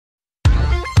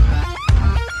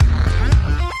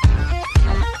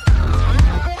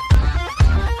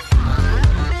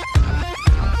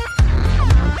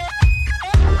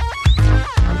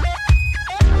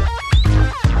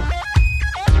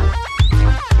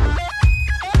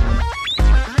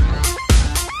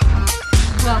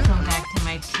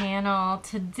channel.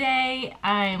 Today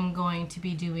I'm going to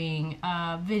be doing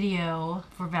a video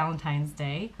for Valentine's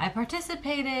Day. I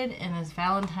participated in this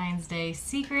Valentine's Day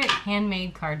secret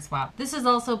handmade card swap. This is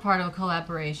also part of a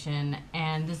collaboration,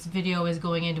 and this video is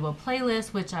going into a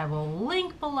playlist which I will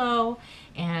link below,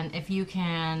 and if you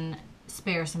can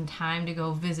spare some time to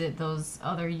go visit those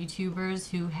other YouTubers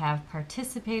who have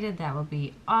participated, that would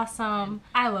be awesome.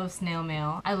 I love snail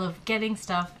mail. I love getting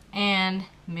stuff and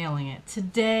mailing it.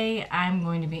 Today I'm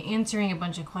going to be answering a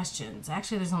bunch of questions.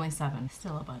 Actually, there's only 7.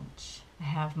 Still a bunch. I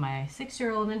have my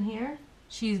 6-year-old in here.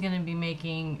 She is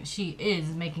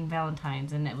making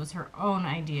Valentines, and it was her own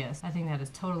idea. I think that is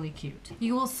totally cute.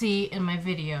 You will see in my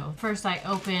video. First, I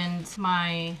opened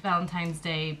my Valentine's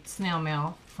Day snail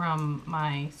mail from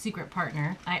my secret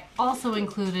partner. I also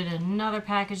included another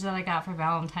package that I got for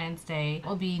Valentine's Day. It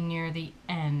will be near the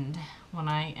end when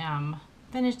I am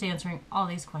finished answering all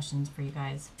these questions for you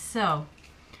guys. So,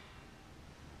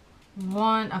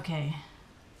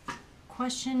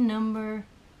 question number...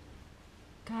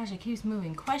 Gosh, it keeps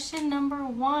moving. Question number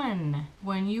 1.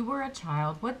 When you were a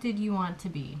child, what did you want to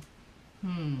be?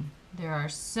 There are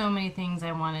so many things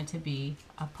I wanted to be.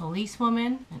 A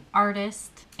policewoman, an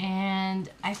artist, and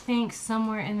I think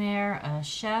somewhere in there a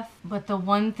chef. But the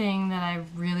one thing that I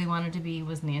really wanted to be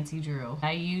was Nancy Drew.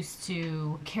 I used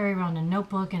to carry around a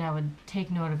notebook and I would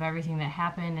take note of everything that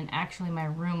happened, and actually my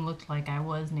room looked like I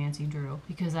was Nancy Drew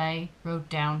because I wrote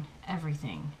down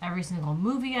everything. Every single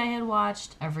movie I had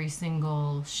watched, every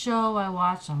single show I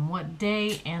watched, on what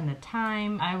day and the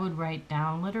time. I would write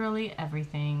down literally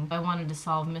everything. I wanted to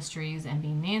solve mysteries and be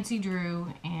Nancy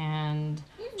Drew and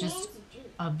just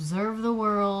observe the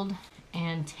world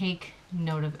and take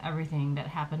note of everything that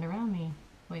happened around me.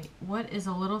 Wait, what is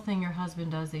a little thing your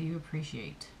husband does that you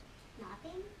appreciate?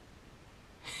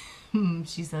 Mopping?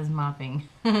 She says mopping.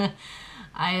 I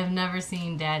have never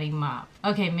seen Daddy mop.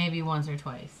 Okay, maybe once or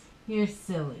twice. You're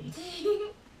silly.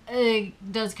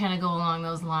 It does kind of go along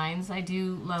those lines. I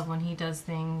do love when he does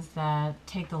things that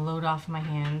take the load off my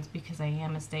hands because I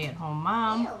am a stay-at-home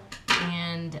mom. Ew.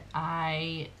 And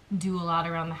I do a lot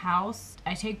around the house.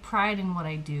 I take pride in what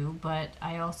I do, but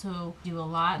I also do a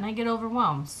lot and I get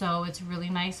overwhelmed. So it's really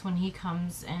nice when he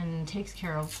comes and takes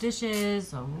care of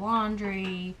dishes, of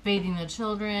laundry, bathing the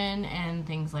children, and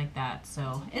things like that.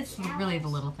 So it's really the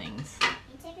little things.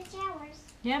 He takes showers.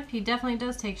 Yep, he definitely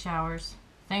does take showers.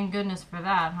 Thank goodness for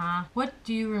that, huh? What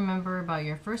do you remember about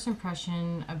your first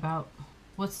impression about...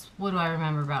 What do I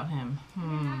remember about him? I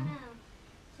don't know.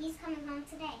 He's coming home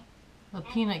today. The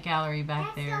peanut gallery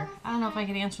back there. I don't know if I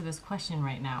can answer this question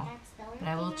right now, but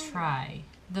I will try.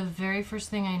 The very first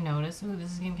thing I noticed... Ooh,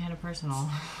 this is getting kind of personal.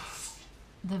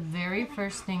 The very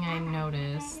first thing I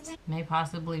noticed may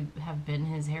possibly have been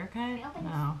his haircut.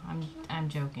 No, I'm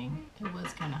joking. It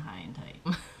was kind of high and tight.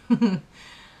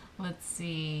 Let's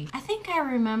see. I think I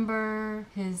remember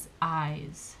his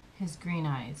eyes. His green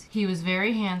eyes. He was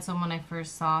very handsome when I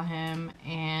first saw him,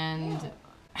 and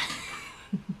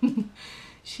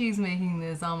she's making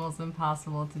this almost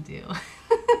impossible to do.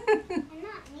 I'm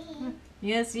not me.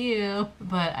 Yes, you.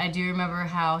 But I do remember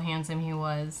how handsome he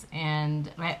was,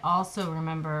 and I also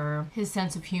remember his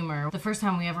sense of humor. The first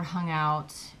time we ever hung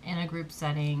out in a group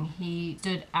setting, he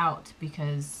stood out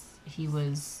because he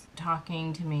was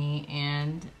talking to me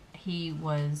and he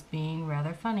was being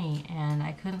rather funny, and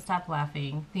I couldn't stop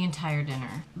laughing the entire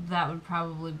dinner. That would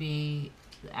probably be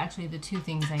actually the 2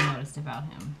 things I noticed about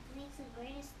him. He makes the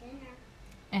greatest dinner.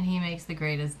 And he makes the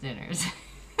greatest dinners.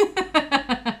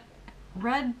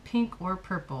 Red, pink, or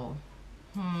purple?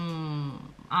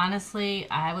 Honestly,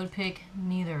 I would pick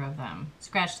neither of them.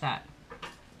 Scratch that.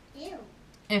 Ew.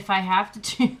 If I have to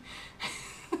choose...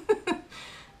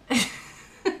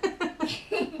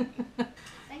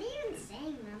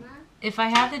 If I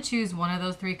had to choose one of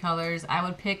those 3 colors, I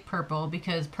would pick purple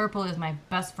because purple is my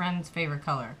best friend's favorite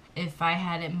color. If I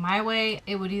had it my way,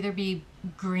 it would either be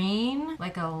green,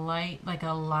 like a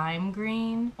lime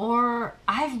green, or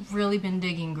I've really been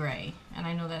digging gray. And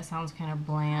I know that sounds kind of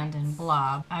bland and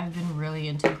blob. I've been really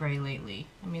into gray lately.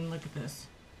 I mean, look at this.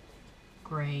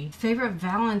 Gray. Favorite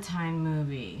Valentine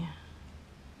movie?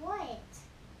 What?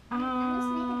 I'm just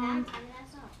making Valentine,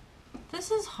 that's all. This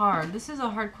is hard. This is a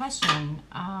hard question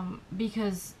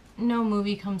because no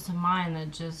movie comes to mind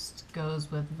that just goes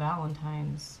with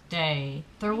Valentine's Day.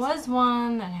 There was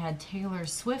one that had Taylor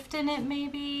Swift in it,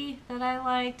 maybe, that I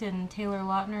liked, and Taylor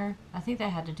Lautner. I think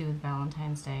that had to do with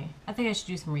Valentine's Day. I think I should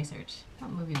do some research.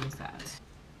 What movie was that?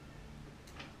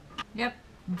 Yep,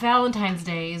 Valentine's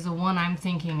Day is the one I'm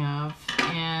thinking of,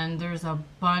 and there's a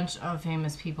bunch of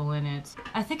famous people in it.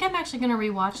 I think I'm actually going to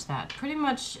rewatch that. Pretty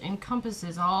much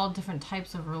encompasses all different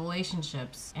types of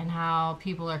relationships and how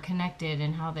people are connected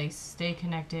and how they stay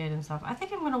connected and stuff. I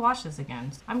think I'm going to watch this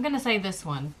again. I'm going to say this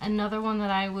one. Another one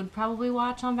that I would probably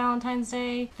watch on Valentine's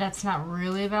Day, that's not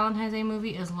really a Valentine's Day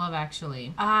movie, is Love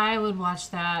Actually. I would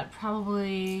watch that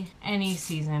probably any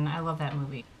season. I love that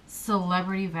movie.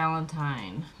 Celebrity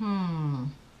Valentine.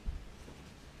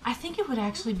 I think it would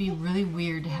actually be really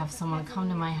weird to have someone come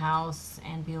to my house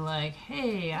and be like,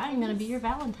 hey, I'm going to be your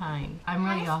Valentine. I'm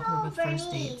really awkward with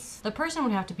first dates. The person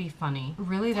would have to be funny.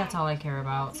 Really, that's all I care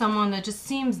about. Someone that just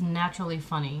seems naturally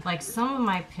funny. Like, some of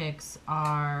my picks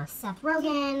are Seth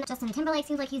Rogen, Justin Timberlake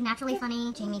seems like he's naturally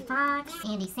funny, Jamie Foxx,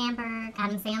 Andy Samberg,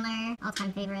 Adam Sandler,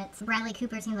 all-time favorites. Bradley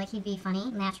Cooper seems like he'd be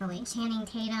funny, naturally. Channing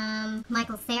Tatum,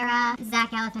 Michael Cera, Zach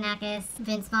Galifianakis,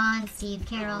 Vince Vaughn, Steve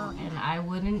Carell. And I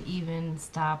wouldn't even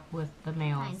stop with the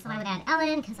males. So I would add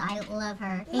Ellen, because I love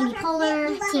her. Amy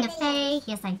Poehler, Tina Fey.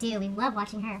 Yes, I do. We love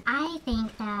watching her. I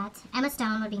think that Emma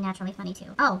Stone would be naturally funny, too.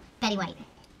 Oh, Betty White.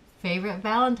 Favorite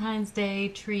Valentine's Day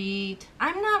treat.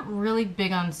 I'm not really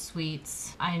big on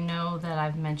sweets. I know that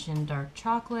I've mentioned dark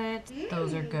chocolate.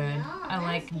 Those are good. I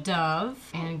like Dove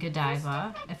and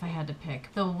Godiva if I had to pick.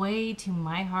 The way to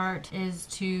my heart is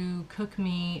to cook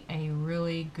me a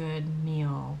really good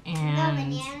meal. And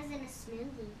bananas in a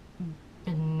smoothie.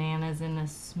 Bananas in a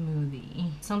smoothie.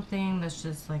 Something that's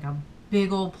just like a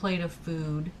big old plate of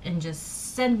food and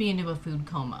just send me into a food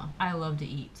coma. I love to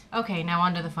eat. Okay, now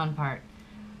on to the fun part.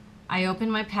 I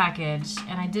opened my package,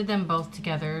 and I did them both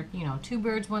together. You know, two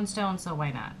birds, one stone, so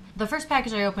why not? The first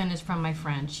package I opened is from my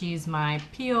friend. She's my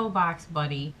P.O. Box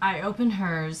buddy. I opened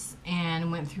hers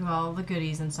and went through all the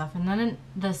goodies and stuff, and then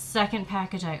the second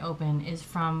package I opened is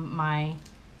from my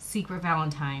Secret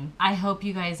Valentine. I hope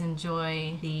you guys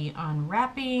enjoy the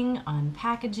unwrapping,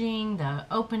 unpackaging, the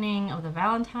opening of the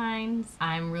Valentines.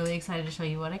 I'm really excited to show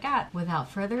you what I got. Without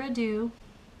further ado,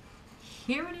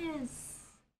 here it is.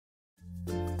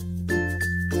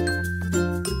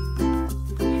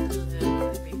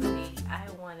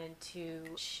 To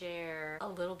share a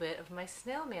little bit of my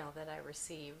snail mail that I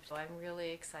received. So I'm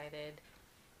really excited.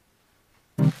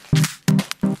 The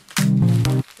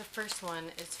first one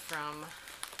is from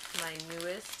my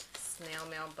newest snail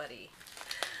mail buddy.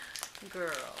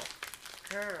 Girl.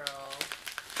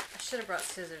 I should have brought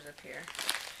scissors up here.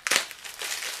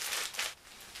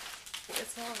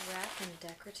 It's all wrapped and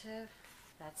decorative.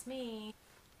 That's me.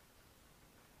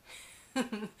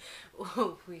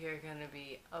 We are gonna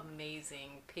be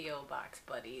amazing P.O. Box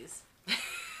buddies.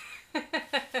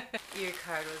 Your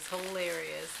card was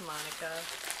hilarious, Monica.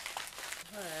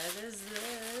 What is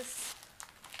this?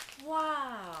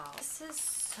 Wow, this is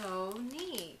so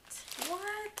neat.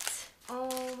 What?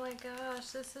 Oh my gosh,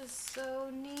 this is so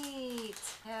neat.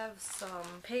 I have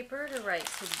some paper to write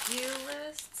to-do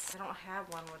lists. I don't have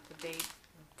one with the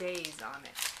days on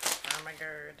it. Oh my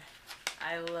god.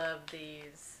 I love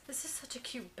these. This is such a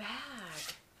cute bag.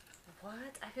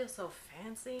 What? I feel so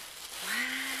fancy.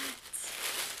 What?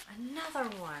 Another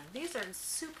one. These are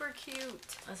super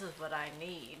cute. This is what I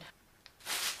need.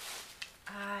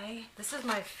 This is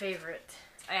my favorite.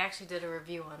 I actually did a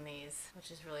review on these,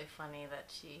 which is really funny that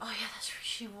she... Oh yeah, that's right.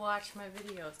 She watched my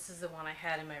videos. This is the one I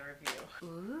had in my review.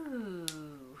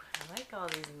 Ooh, I like all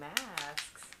these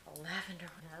masks. Lavender.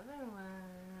 Another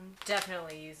one.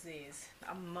 Definitely use these.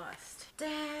 A must.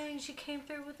 Dang, she came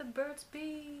through with the Burt's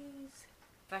Bees.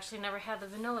 I've actually never had the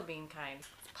vanilla bean kind.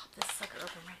 Let's pop this sucker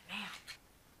open right now.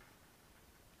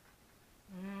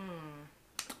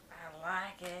 I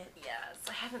like it. Yes,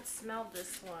 I haven't smelled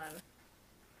this one.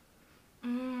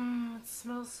 It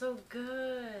smells so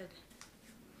good.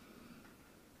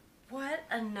 What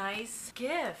a nice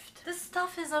gift. This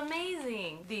stuff is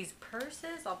amazing. These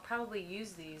purses, I'll probably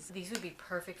use these. These would be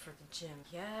perfect for the gym.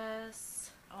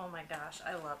 Yes. Oh my gosh,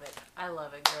 I love it. I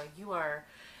love it, girl. You are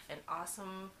an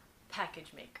awesome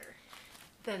package maker.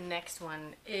 The next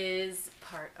one is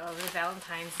part of the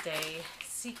Valentine's Day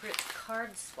secret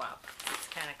card swap. It's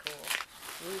kind of cool.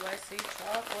 Ooh, I see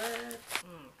chocolate.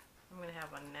 I'm gonna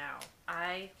have one now.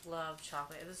 I love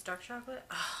chocolate. Is this dark chocolate?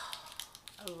 Oh.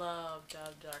 I love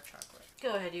dark chocolate.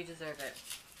 Go ahead, you deserve it.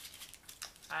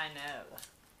 I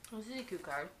know. This is a cute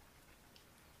card.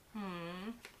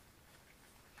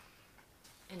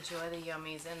 Enjoy the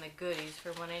yummies and the goodies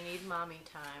for when I need mommy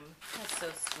time. That's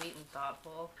so sweet and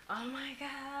thoughtful. Oh my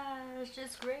gosh,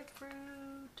 it's grapefruit.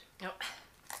 Nope.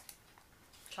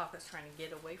 Chocolate's trying to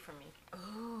get away from me.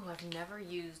 Ooh, I've never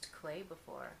used clay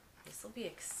before. This will be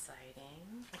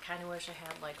exciting. I kind of wish I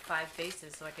had like 5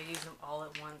 faces so I could use them all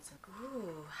at once.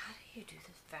 Ooh, how do you do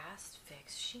this fast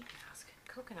fix sheet mask?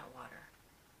 Coconut water.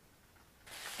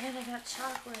 And I got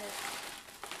chocolate.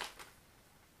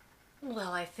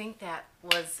 Well, I think that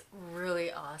was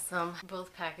really awesome.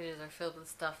 Both packages are filled with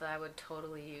stuff that I would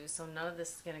totally use, so none of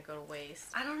this is gonna go to waste.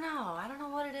 I don't know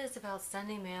what it is about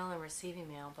sending mail and receiving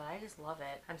mail, but I just love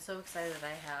it. I'm so excited that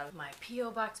I have my P.O.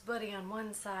 Box buddy on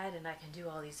one side and I can do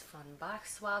all these fun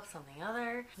box swaps on the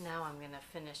other. Now I'm gonna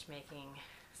finish making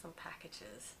some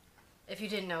packages. If you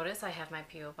didn't notice, I have my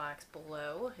P.O. Box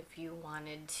below. If you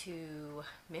wanted to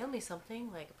mail me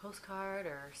something, like a postcard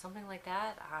or something like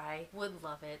that, I would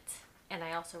love it. And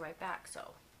I also write back,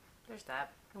 so there's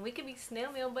that. And we can be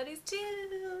snail mail buddies too.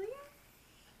 Yay!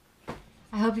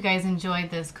 I hope you guys enjoyed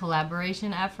this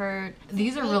collaboration effort.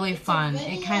 These are really fun.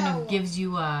 It kind of gives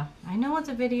you a, I know it's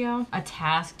a video, a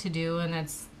task to do, and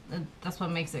that's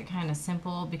what makes it kind of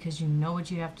simple, because you know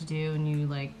what you have to do and you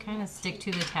like kind of stick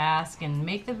to the task and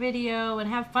make the video and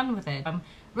have fun with it. I'm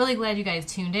really glad you guys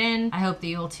tuned in. I hope that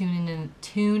you'll tune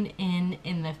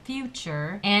in the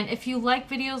future. And if you like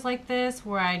videos like this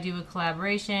where I do a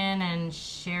collaboration and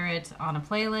share it on a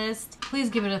playlist, please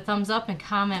give it a thumbs up and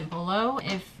comment below.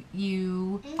 If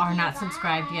you are not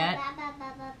subscribed yet,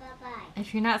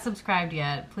 if you're not subscribed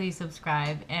yet, please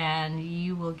subscribe and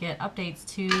you will get updates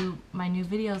to my new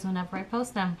videos whenever I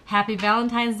post them. Happy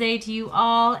Valentine's Day to you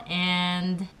all,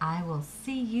 and I will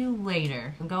see you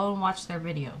later. Go and watch their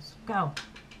videos. Go.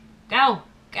 Go.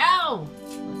 Go!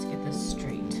 Let's get this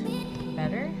straight.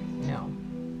 Better? No.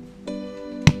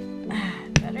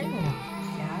 Better? No.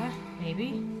 Yeah?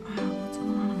 Maybe? Oh, what's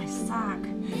going on in my sock?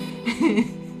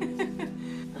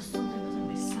 There's something in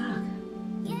my sock.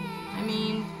 I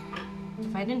mean,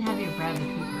 if I didn't have your Bradley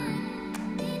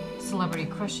Cooper, celebrity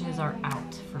crushes are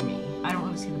out for me. I don't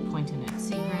really see the point in it.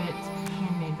 Secret,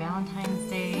 handmade Valentine's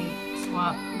Day,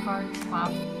 swap, card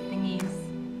swap thingies.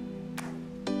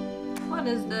 What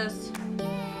is this?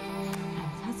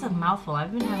 That's a mouthful.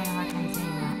 I've been having a hard time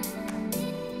saying that.